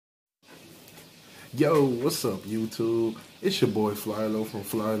Yo, what's up, YouTube? It's your boy FlyLo from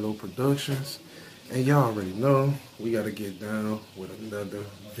FlyLoProductions, and y'all already know we gotta get down with another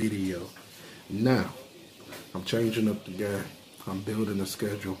video. Now, I'm changing up the game. I'm building a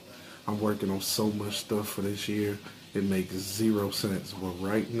schedule. I'm working on so much stuff for this year. It makes zero sense, but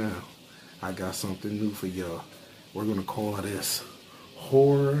right now, I got something new for y'all. We're gonna call this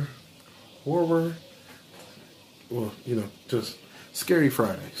horror. Well, just scary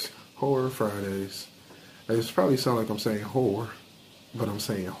Fridays, horror Fridays. It's probably sound like I'm saying horror, but I'm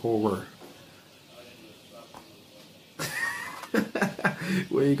saying horror.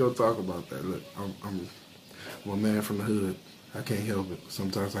 We ain't gonna talk about that. Look, I'm a man from the hood. I can't help it.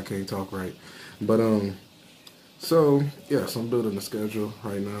 Sometimes I can't talk right, but So yes, I'm building the schedule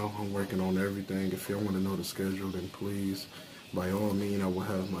right now. I'm working on everything. If y'all want to know the schedule, then please, by all means, I will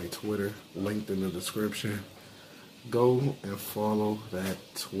have my Twitter linked in the description. Go and follow that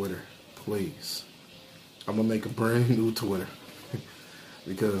Twitter, please. I'm gonna make a brand new Twitter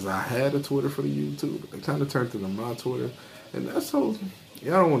because I had a Twitter for the YouTube, but they kind of turned into my Twitter, and that's so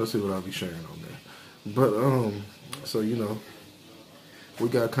y'all don't want to see what I'll be sharing on there. But so we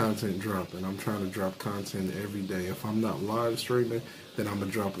got content dropping. I'm trying to drop content every day. If I'm not live streaming, then I'm gonna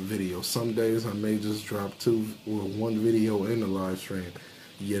drop a video. Some days I may just drop one video in the live stream.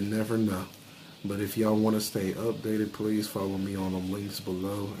 You never know. But if y'all want to stay updated, please follow me on the links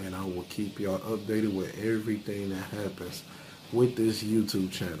below, and I will keep y'all updated with everything that happens with this YouTube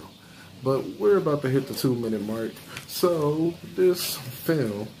channel. But we're about to hit the 2-minute mark. So this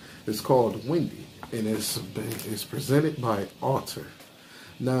film is called Wendy, and it's presented by Alter.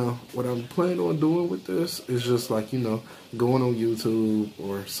 Now, what I'm planning on doing with this is just like, going on YouTube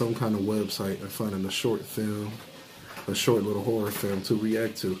or some kind of website and finding a short film, a short little horror film to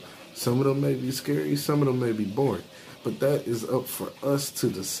react to. Some of them may be scary, some of them may be boring, but that is up for us to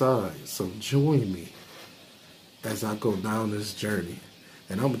decide. So join me as I go down this journey.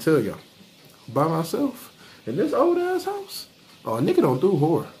 And I'm going to tell y'all, by myself, in this old ass house, oh, a nigga don't do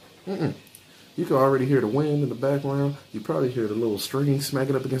horror. You can already hear the wind in the background. You probably hear the little string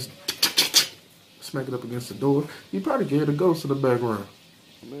smacking up against the door. You probably can hear the ghost in the background.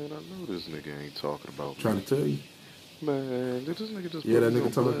 Man, I know this nigga ain't talking about me. Trying to tell you. Man, did this nigga just that put nigga no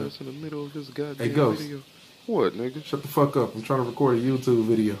talking blast in the middle of his goddamn Hey, Ghost. video? What, nigga? Shut the fuck up. I'm trying to record a YouTube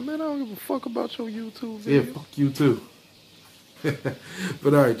video. Man, I don't give a fuck about your YouTube video. Yeah, fuck you too.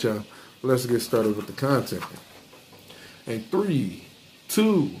 But alright, y'all. Let's get started with the content. And 3,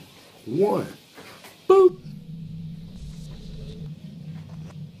 2, 1. Boop.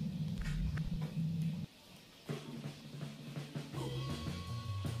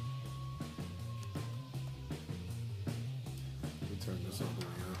 Turn this all the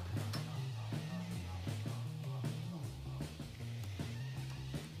way up.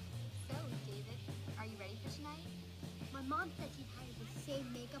 So, David, are you ready for tonight? My mom said she'd hired the same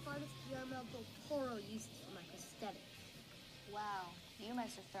makeup artist Guillermo del Toro used for my prosthetic. Wow, you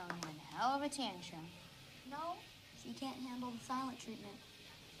must have thrown one hell of a tantrum. No, she can't handle the silent treatment.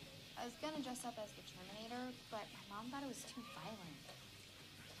 I was gonna dress up as the Terminator, but my mom thought it was too violent.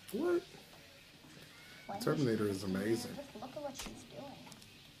 What? Terminator is amazing. Just look at what she's doing.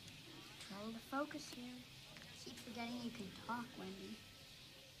 Trying to focus here. Keep forgetting you can talk, Wendy.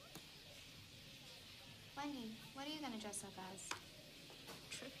 Wendy, what are you gonna dress up as?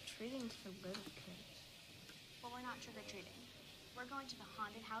 Trick-or-treating for little kids. Well, we're not trick-or-treating. We're going to the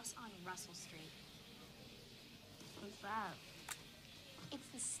haunted house on Russell Street. What's that?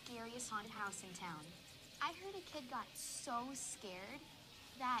 It's the scariest haunted house in town. I heard a kid got so scared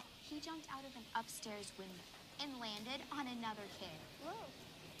that he jumped out of an upstairs window and landed on another kid. Whoa.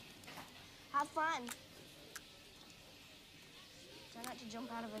 Have fun. Try not to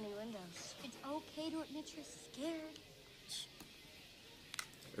jump out of any windows. It's okay to admit you're scared.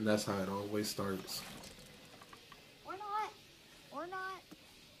 And that's how it always starts. Or not.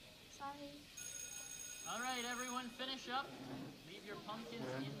 Sorry. All right, everyone, finish up. Leave your pumpkins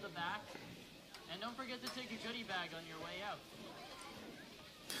in the back. And don't forget to take a goodie bag on your way out.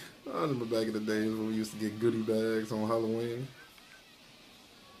 I remember back in the days when we used to get goodie bags on Halloween.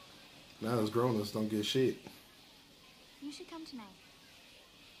 Now as grown-ups don't get shit. You should come tonight.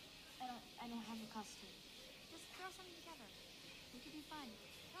 I don't have a costume. Just throw something together. It could be fun.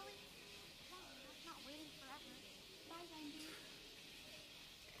 Really? No, I'm not waiting forever. Bye, Wendy.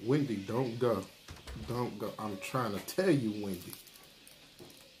 Wendy, don't go. Don't go. I'm trying to tell you, Wendy.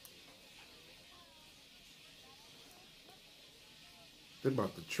 They're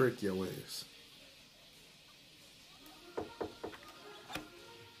about to trick your ass.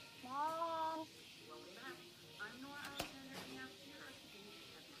 Mom. I'm Nora Alexander, and here.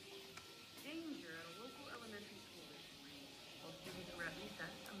 Danger.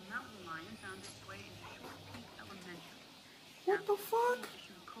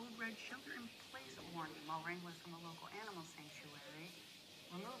 while wranglers from a local animal sanctuary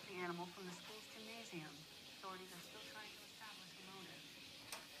removed the animal from the school's gymnasium. Authorities are still trying to establish a motive.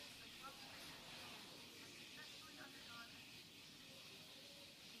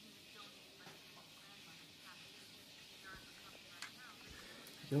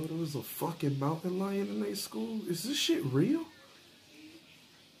 Yo, there was a fucking mountain lion in their school? Is this shit real?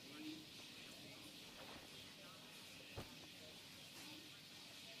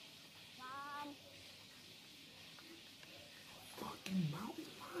 Mom. Fucking mountain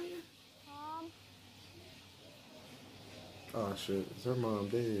lion? Mom. Oh shit, is her mom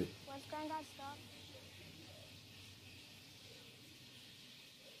dead? Where's Granddad's stuff?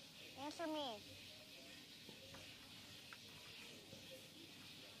 Answer me.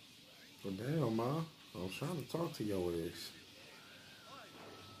 Well, damn, Ma. I was trying to talk to your ass.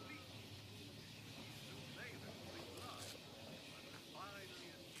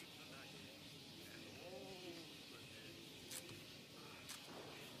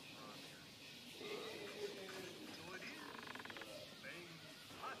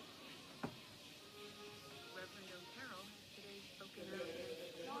 Reverend O'Carroll has today spoken out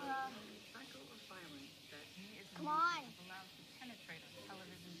against Nora. cycle of violence that he is Come on. allowed to penetrate on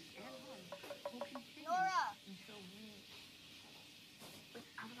television and home will continue Nora. until we... Wait,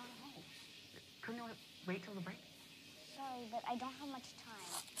 I was on hold. Couldn't you wait till the break? Sorry, but I don't have much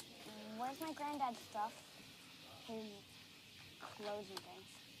time. Where's my granddad's stuff? His clothes and things.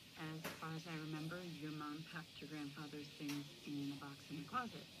 As far as I remember, your mom packed your grandfather's things in a box in the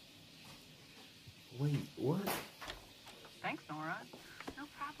closet. Wait, what? Thanks, Nora. No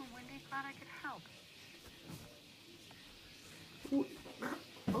problem, Wendy. Glad I could help.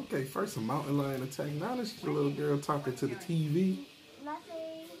 Okay, first a mountain lion attack. Now this the little girl talking to the TV.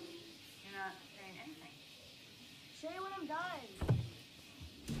 Nothing. You're not saying anything. Show you when I'm done.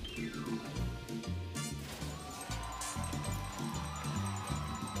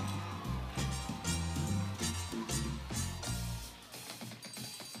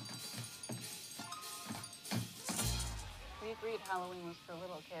 We agreed Halloween was for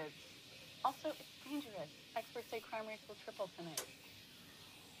little kids. Also, it's dangerous. Experts say crime rates will triple tonight.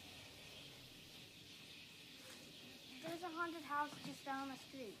 There's a haunted house just down the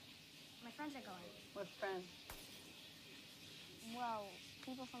street. My friends are going. What friends? Well,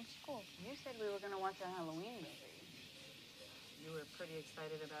 people from school. You said we were going to watch a Halloween movie. You were pretty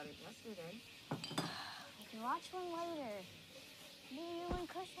excited about it yesterday. We can watch one later. Me, you, and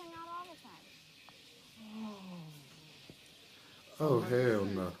Kush hang out all the time. Oh, hell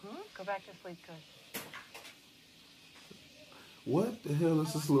no. Go back to sleep, Kush. What the hell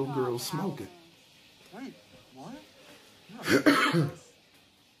is this little girl smoking? Wait, what? You know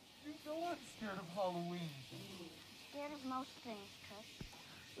I'm scared of Halloween. Scared of most things, Kush.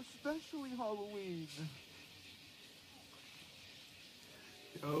 Especially Halloween.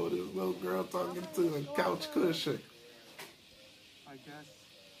 Yo, this little girl talking to a couch cushion. I guess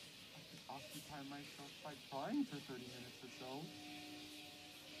I could occupy myself by crying for 30 minutes or so.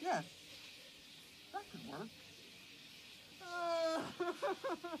 Yes, that could work. For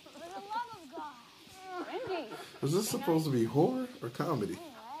the love of God. Wendy! Is this supposed to be horror or comedy?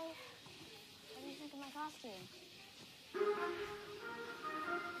 Anyway, what do you think of my costume?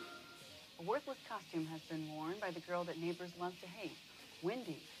 A worthless costume has been worn by the girl that neighbors love to hate.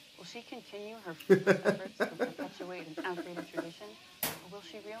 Wendy, will she continue her fruitless efforts to perpetuate an outdated tradition? Or will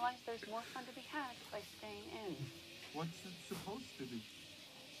she realize there's more fun to be had by staying in? What's it supposed to be?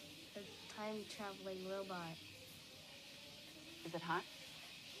 A time-traveling robot. Is it hot?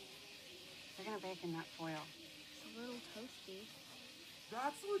 They're gonna bake in that foil. It's a little toasty.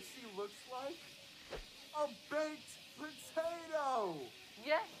 That's what she looks like? A baked potato!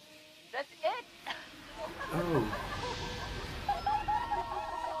 Yes, that's it! Oh.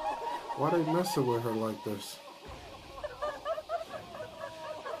 Why they messing with her like this?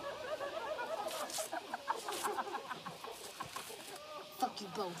 Fuck you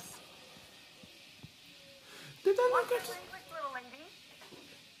both. Did that look at Language, little lady.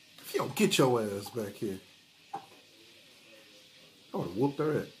 If you don't get your ass back here. I would have whooped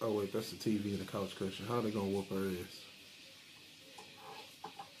her ass. Oh wait, that's the TV and the couch cushion. How are they gonna whoop her ass?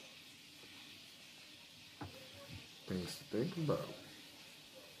 Things to think about.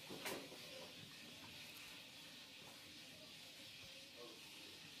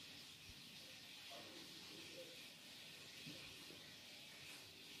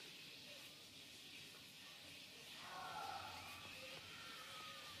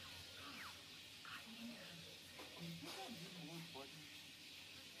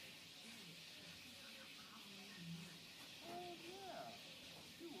 Oh, yeah.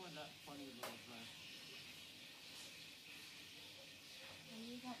 You wore that funny little dress.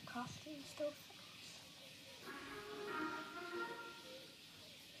 costume still fits.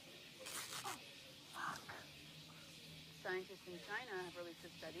 Scientists in China have released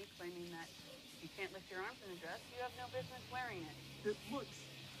a study claiming that if you can't lift your arms in a dress, you have no business wearing it. It looks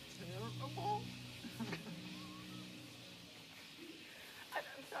terrible.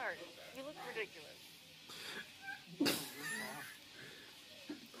 I'm sorry. You look ridiculous.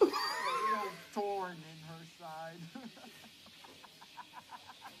 A real thorn in her side.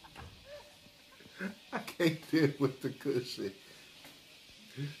 I can't deal with the cushion.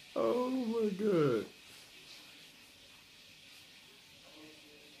 Oh my god.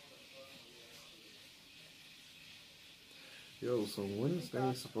 Yo, so when is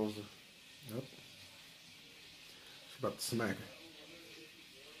they supposed to... Yep. She's about to smack her.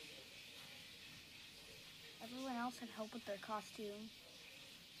 Everyone else had help with their costume.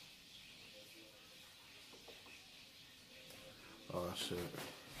 Oh shit.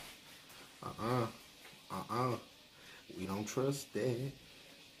 We don't trust that.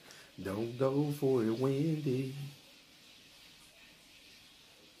 Don't go for it, Wendy.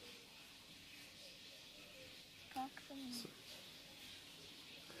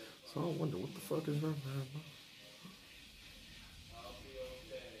 So I wonder what the fuck is wrong, man.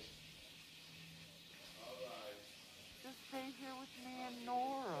 Just stay here with me and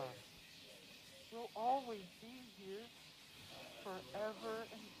Nora. We'll always be here forever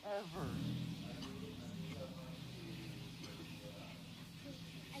and ever.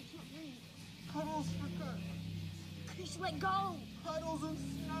 I can't breathe. Cuddles for good. Chris, let go! Cuddles and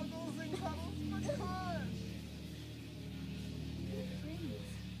snuggles and cuddles for good. Breathe.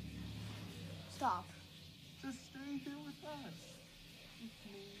 Stop. Just stay here with us. With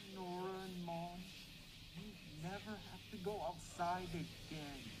me, Nora, and Mom. We never have to go outside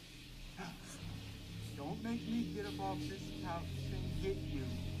again. Don't make me get up off this couch and get you.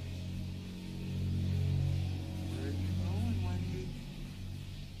 Where are you going, Wendy?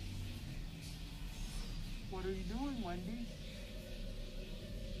 What are you doing, Wendy?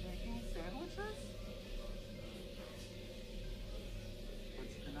 Making sandwiches?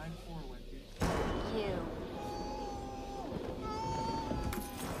 What's the night for, Wendy? You.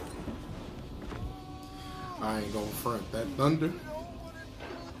 I ain't gonna front that thunder.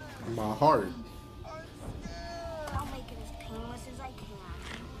 My heart. I'll make it as painless as I can.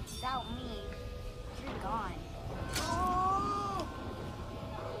 Without me, you're gone.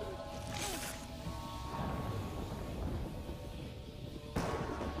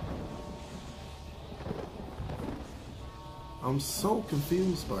 I'm so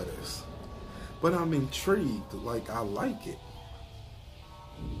confused by this. But I'm intrigued. Like, I like it.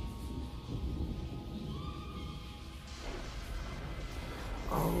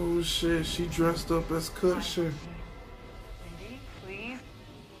 Oh shit, she dressed up as Cushion. Wendy, please.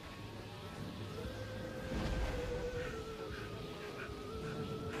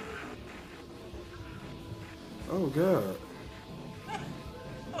 Oh god.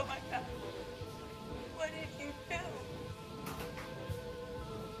 Oh my God. What did you do?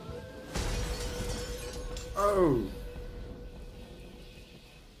 Oh.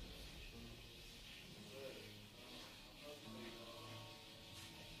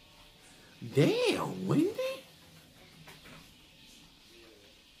 Damn, Wendy.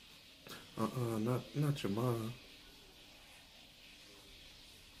 Not your mom.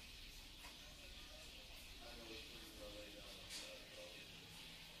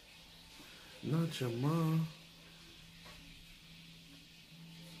 Not your mom.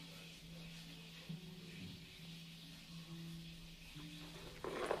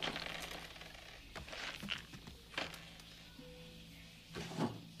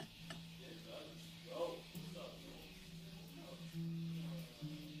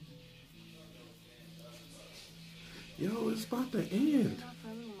 Yo, it's about to end. Not for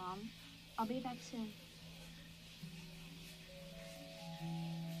me, Mom. I'll be back soon.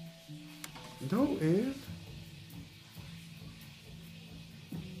 Don't end.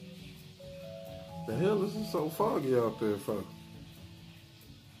 The hell is it so foggy out there for?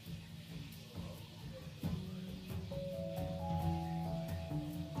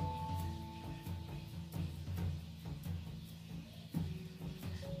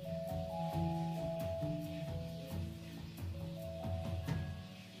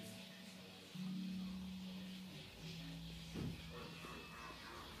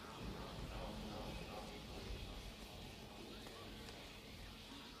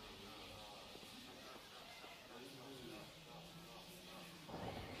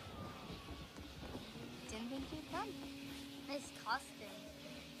 Didn't think you'd come. Nice costume.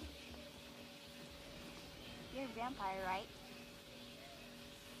 You're a vampire, right?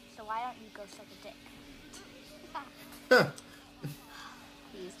 so why don't you go suck a dick?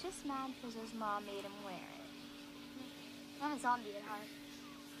 He's just mad because his mom made him wear it. I'm a zombie at heart.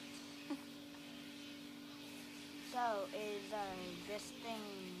 So, is this thing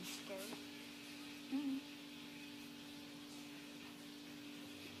scary? Mm-hmm.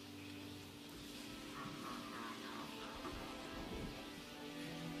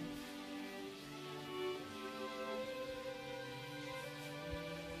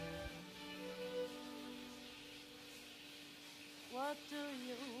 What do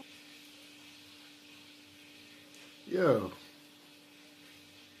you... Yeah.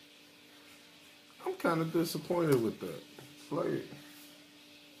 I'm kind of disappointed with that. Like,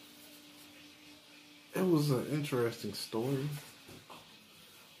 it was an interesting story.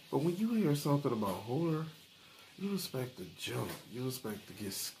 But when you hear something about horror, you expect to jump. You expect to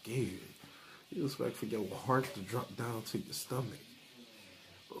get scared. You expect for your heart to drop down to your stomach.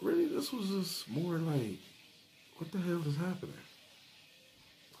 But really, this was just more like, what the hell is happening?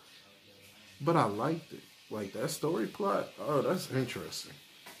 But I liked it. Like, that story plot, oh, that's interesting.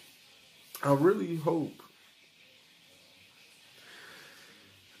 I really hope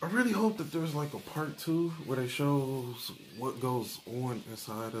that there's like a part 2 where they shows what goes on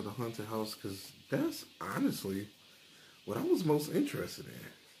inside of the haunted house, because that's honestly what I was most interested in.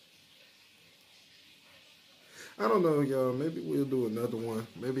 I don't know, y'all. Maybe we'll do another one.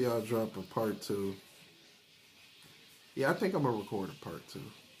 Maybe I'll drop a part 2. Yeah, I think I'm going to record a part 2.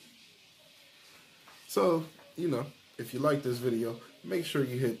 So, you know, if you like this video, make sure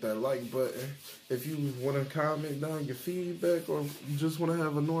you hit that like button. If you want to comment down your feedback or you just want to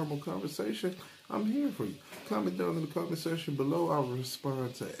have a normal conversation, I'm here for you. Comment down in the comment section below. I'll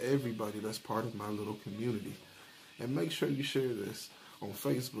respond to everybody that's part of my little community. And make sure you share this on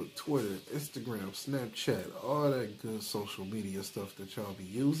Facebook, Twitter, Instagram, Snapchat, all that good social media stuff that y'all be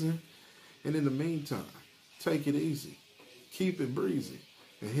using. And in the meantime, take it easy. Keep it breezy.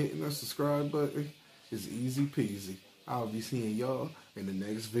 And hitting that subscribe button is easy peasy. I'll be seeing y'all in the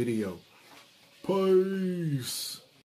next video. Peace.